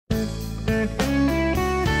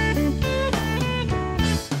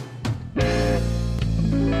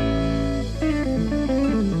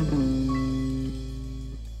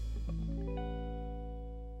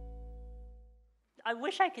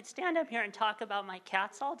wish I could stand up here and talk about my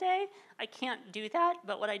cats all day. I can't do that,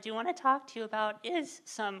 but what I do want to talk to you about is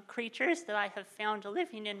some creatures that I have found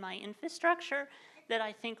living in my infrastructure that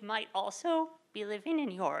I think might also be living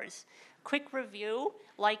in yours. Quick review,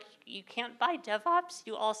 like you can't buy DevOps,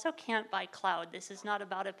 you also can't buy cloud. This is not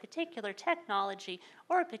about a particular technology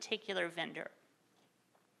or a particular vendor.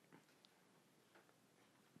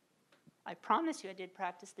 I promise you I did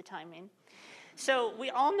practice the timing. So we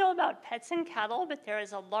all know about pets and cattle, but there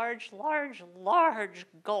is a large, large, large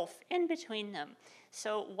gulf in between them.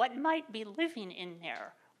 So what might be living in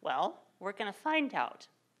there? Well, we're going to find out.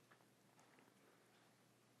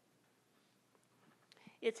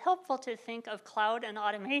 It's helpful to think of cloud and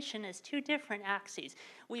automation as two different axes.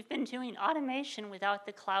 We've been doing automation without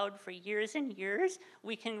the cloud for years and years.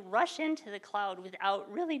 We can rush into the cloud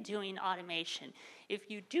without really doing automation.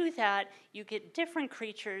 If you do that, you get different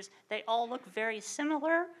creatures. They all look very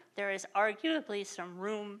similar. There is arguably some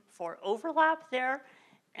room for overlap there.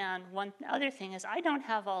 And one other thing is I don't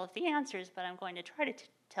have all of the answers, but I'm going to try to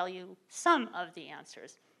tell you some of the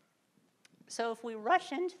answers. So if we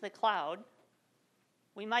rush into the cloud,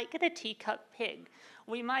 we might get a teacup pig.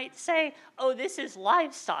 We might say, oh, this is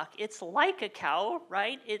livestock. It's like a cow,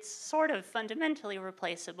 right? It's sort of fundamentally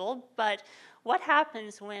replaceable, but what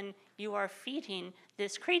happens when you are feeding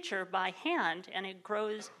this creature by hand and it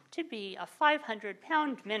grows to be a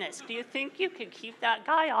 500-pound menace? Do you think you could keep that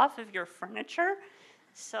guy off of your furniture?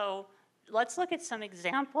 So let's look at some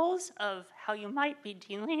examples of how you might be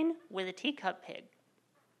dealing with a teacup pig.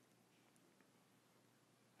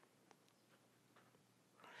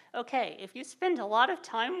 Okay, if you spend a lot of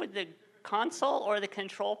time with the console or the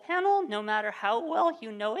control panel, no matter how well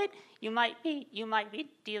you know it, you might be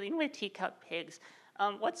dealing with teacup pigs.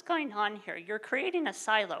 What's going on here? You're creating a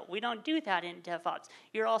silo. We don't do that in DevOps.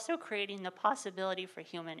 You're also creating the possibility for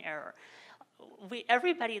human error.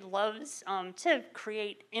 Everybody loves to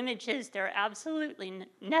create images. They're absolutely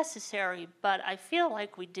necessary, but I feel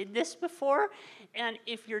like we did this before, and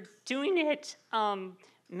if you're doing it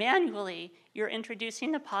manually, you're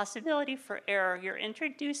introducing the possibility for error. You're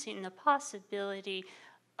introducing the possibility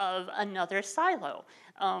of another silo,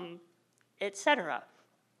 etc.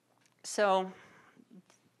 So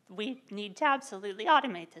we need to absolutely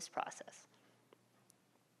automate this process.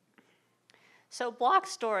 So block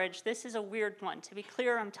storage, this is a weird one. To be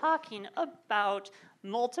clear, I'm talking about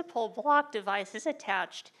multiple block devices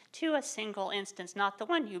attached to a single instance, not the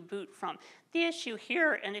one you boot from. The issue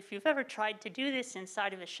here, and if you've ever tried to do this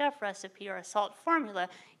inside of a chef recipe or a salt formula,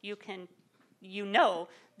 you know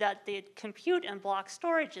that the compute and block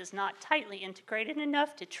storage is not tightly integrated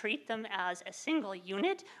enough to treat them as a single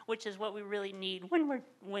unit, which is what we really need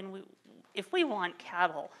if we want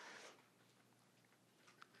cattle.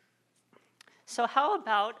 So how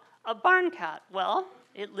about a barn cat? Well,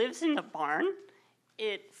 it lives in the barn.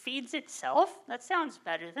 It feeds itself. That sounds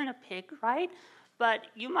better than a pig, right? But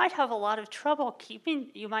you might have a lot of trouble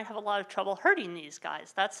herding these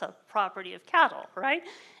guys. That's a property of cattle, right?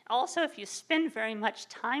 Also, if you spend very much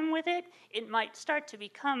time with it, it might start to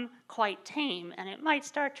become quite tame, and it might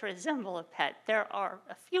start to resemble a pet. There are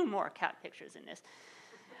a few more cat pictures in this.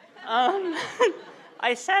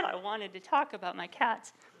 I said I wanted to talk about my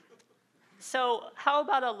cats. So how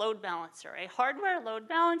about a load balancer? A hardware load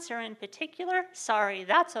balancer in particular? Sorry,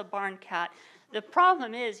 that's a barn cat. The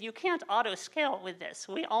problem is you can't auto-scale with this.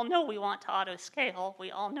 We all know we want to auto-scale. We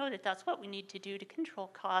all know that that's what we need to do to control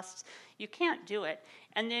costs. You can't do it.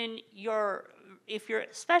 And then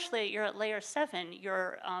especially you're at layer 7,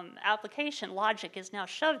 your application logic is now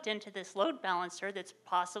shoved into this load balancer that's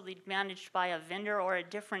possibly managed by a vendor or a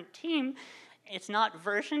different team. It's not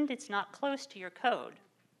versioned. It's not close to your code.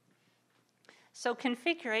 So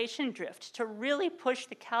configuration drift. To really push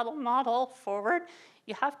the cattle model forward,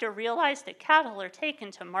 you have to realize that cattle are taken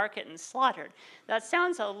to market and slaughtered. That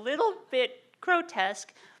sounds a little bit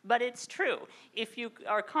grotesque, but it's true. If you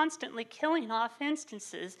are constantly killing off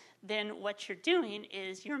instances, then what you're doing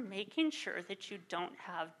is you're making sure that you don't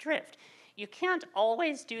have drift. You can't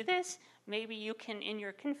always do this. Maybe you can, in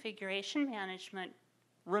your configuration management,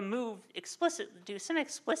 do some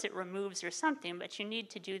explicit removes or something, but you need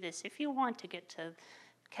to do this if you want to get to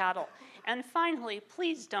cattle. And finally,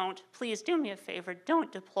 please do me a favor,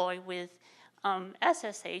 don't deploy with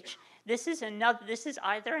SSH. This is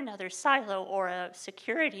either another silo or a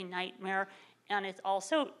security nightmare, and it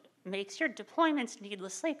also makes your deployments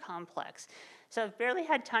needlessly complex. So I've barely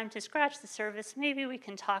had time to scratch the surface. Maybe we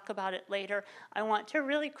can talk about it later. I want to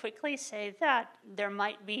really quickly say that there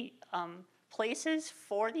might be places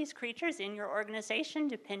for these creatures in your organization,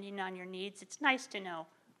 depending on your needs. It's nice to know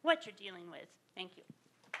what you're dealing with. Thank you.